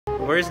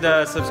Where's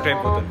the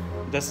subscribe button?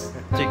 Just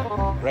check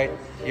right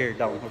here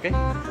down, okay?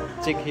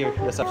 Check here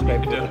the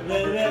subscribe button.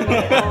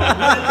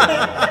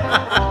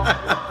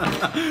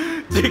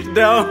 Check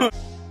down.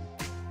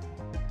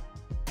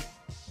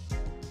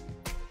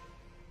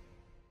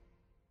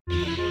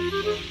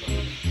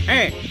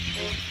 Hey!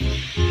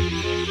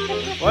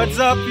 What's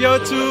up,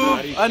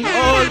 YouTube? And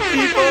all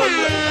people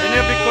in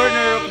every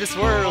corner of this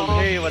world.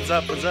 Hey, what's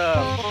up? What's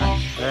up?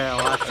 Hey,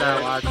 what's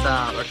up? What's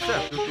up? What's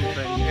up?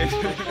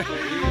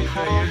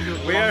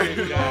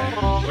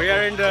 we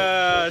are in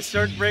the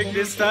short break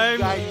this time.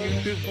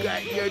 YouTube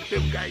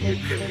guy.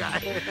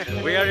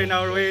 We are in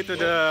our way to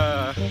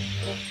the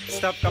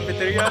staff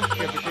cafeteria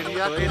to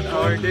eat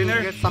our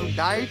dinner. Get some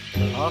diet.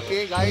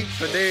 Okay, guys.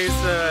 Today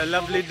is a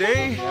lovely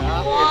day.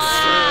 Yeah. It's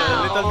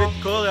a little bit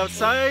cold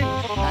outside.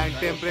 And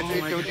temperature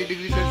 20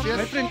 degrees Celsius.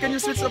 My friend, can you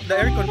switch up the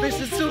aircon, please?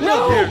 It's so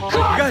cold here.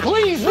 God,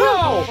 please,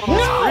 no!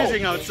 It's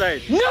freezing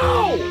outside.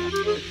 No!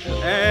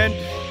 And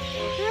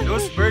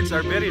those birds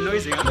are very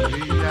noisy. Huh?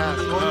 Yes,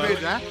 always.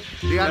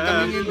 They are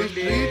coming in this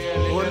street,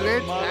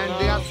 always, and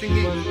they are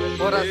singing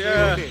for us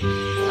every day.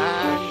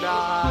 And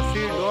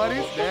see,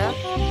 Doris there,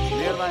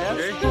 nearby us.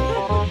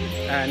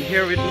 Okay. And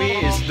here with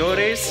me is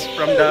Doris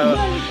from the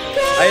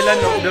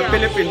island of the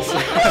Philippines.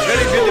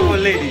 Very beautiful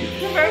lady.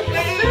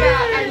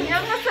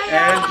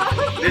 And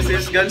this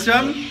is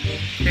Gansham.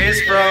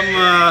 He's from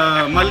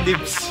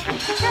Maldives,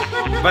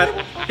 but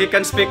he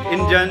can speak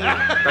Indian,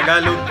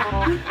 Tagalog,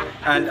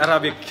 and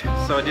Arabic.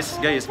 So this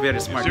guy is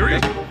very smart.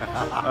 Okay?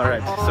 All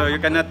right. So you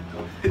cannot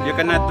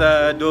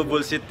do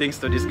bullshit things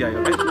to this guy.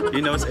 Okay?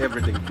 He knows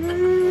everything.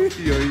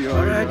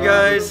 All right,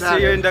 guys.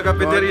 See you in the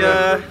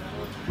cafeteria.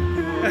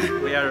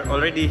 We are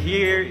already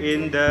here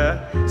in the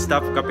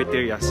staff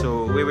cafeteria.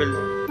 So we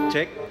will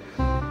check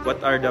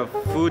what are the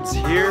foods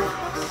here.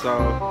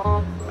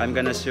 So I'm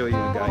gonna show you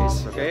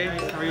guys. Okay,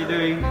 how are you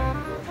doing?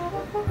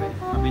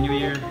 Happy New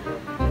Year.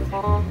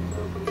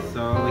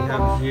 So we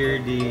have here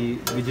the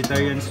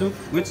vegetarian soup.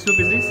 Which soup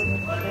is this?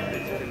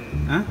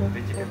 Huh?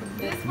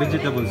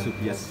 Vegetable soup,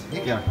 yes.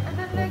 Yeah.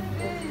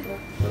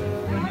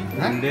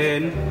 And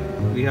then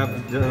we have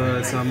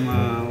some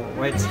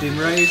white steamed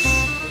rice,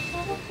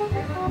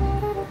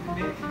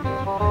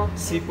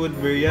 seafood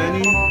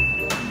biryani,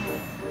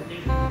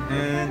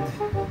 and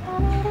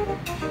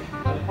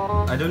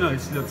I don't know,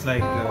 it looks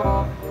like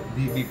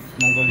beef,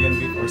 Mongolian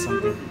beef or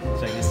something,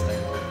 Chinese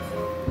style.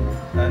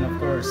 And of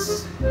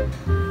course,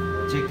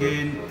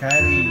 chicken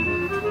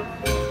curry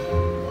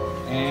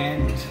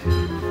and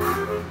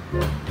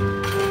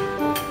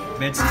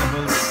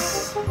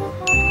vegetables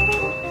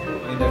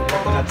in the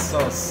coconut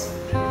sauce.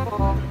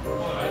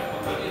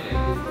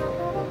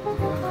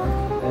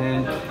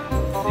 And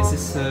this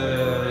is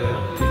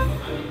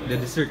the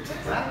dessert,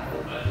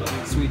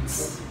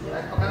 sweets.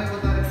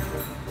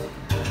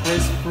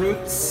 There's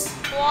fruits.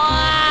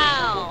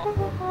 Wow!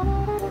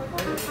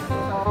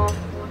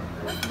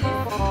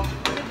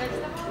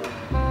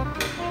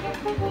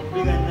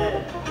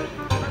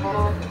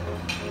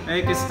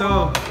 Hey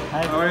Kisto,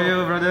 how are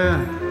you, brother?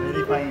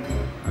 Very fine.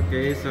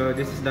 Okay, so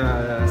this is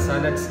the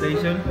salad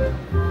station.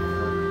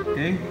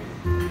 Okay.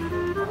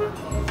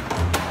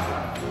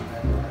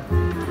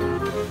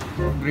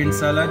 Green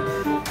salad.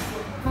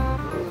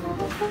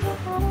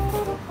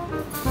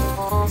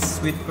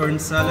 Sweet corn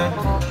salad.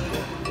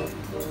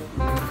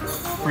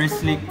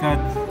 Freshly cut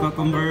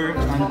cucumber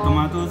and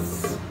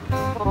tomatoes,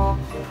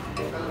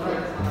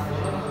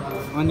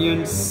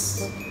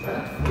 onions,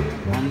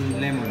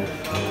 and lemon.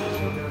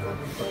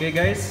 Okay,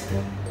 guys?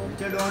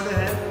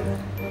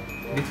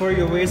 Before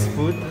you waste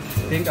food,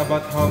 think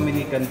about how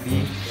many can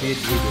be fed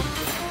with it.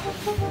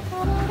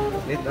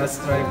 Let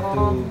us strive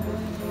to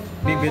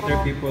be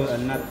better people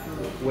and not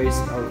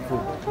waste our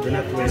food. Do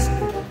not waste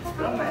food.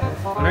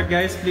 Alright,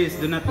 guys, please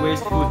do not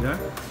waste food, huh?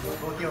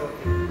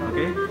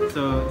 Okay,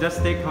 so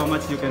just take how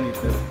much you can eat,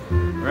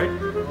 right?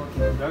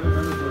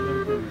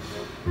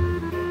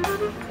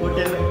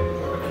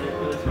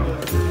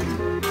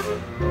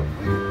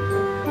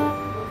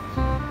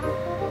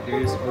 There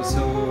is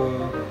also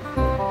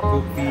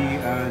coffee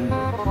and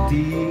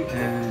tea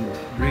and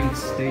drink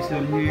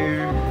station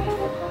here.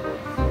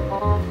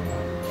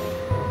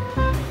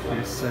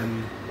 There's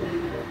some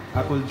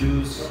apple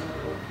juice.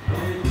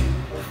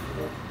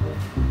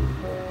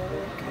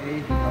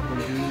 Apple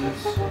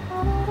juice,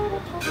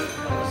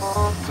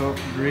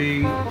 soft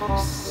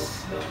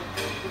drinks,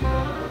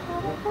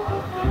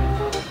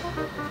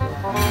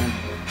 and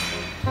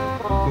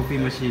coffee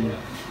machine.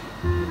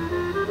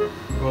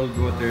 Cold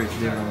water is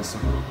there also.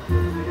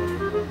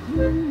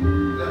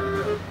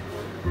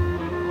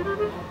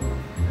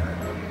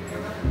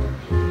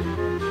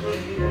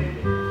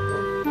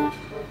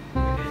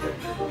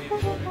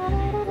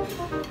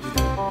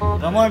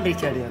 Come on,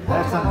 Richard,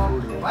 have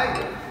some food.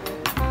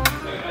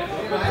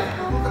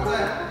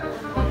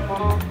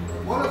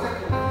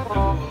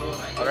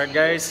 Alright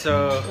guys,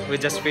 so we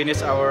just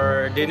finished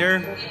our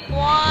dinner.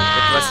 Wow!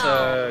 It was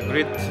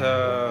great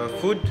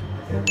food.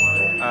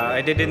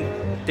 I didn't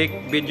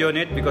take video on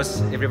it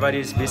because everybody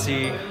is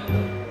busy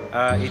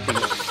eating.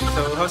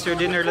 So how's your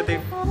dinner,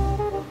 Latif?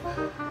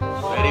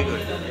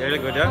 very good. Really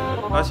good,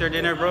 huh? How's your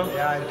dinner, bro?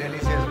 Yeah,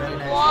 delicious, very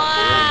nice.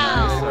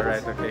 Wow.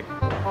 Alright, okay.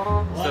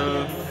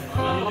 So,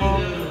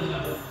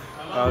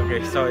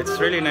 okay, so it's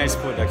really nice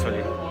food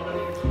actually.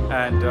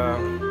 And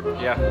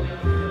yeah,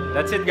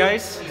 that's it,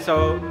 guys.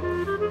 So,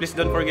 please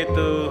don't forget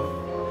to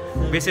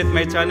visit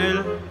my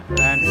channel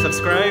and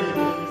subscribe.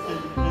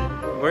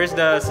 Where's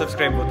the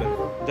subscribe button?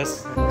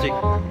 Just check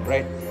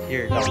right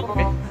here down,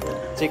 okay?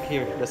 Check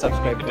here, the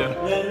subscribe button.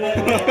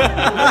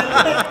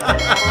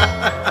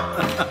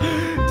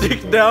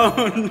 Check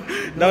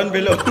down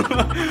below.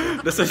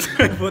 The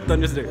subscribe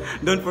button is there.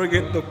 Don't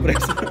forget to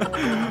press.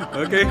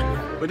 Okay?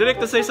 Would you like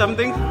to say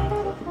something,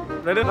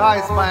 brother? No,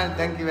 it's fine.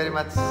 Thank you very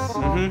much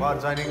for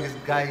joining this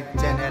guy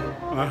channel.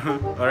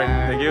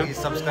 Alright, thank you. Please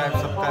subscribe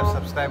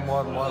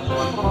more.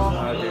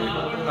 Okay.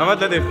 Ahmad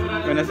Latif,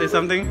 wanna say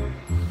something?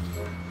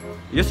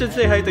 You should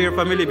say hi to your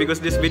family because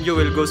this video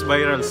will go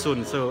viral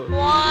soon. So,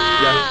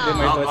 yeah, they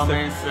might No watch it.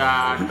 comments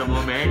at the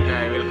moment.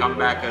 I will come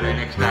back the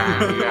next time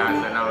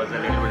because I was a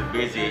little bit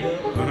busy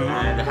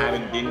and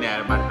having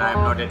dinner, but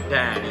I'm not at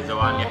 10, so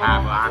only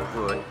have hot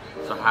food.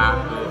 So I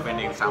have to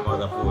finish some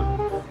other food.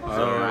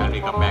 So I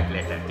will come back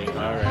later. Thank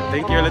you. Alright,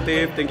 thank you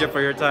Latif, thank you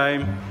for your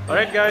time.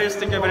 Alright guys,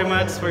 thank you very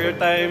much for your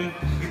time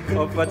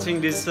of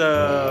watching this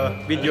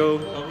video.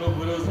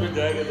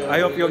 I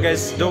hope you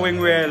guys doing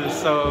well.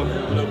 So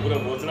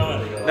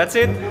that's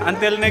it.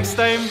 Until next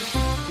time,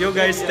 you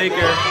guys take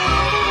care.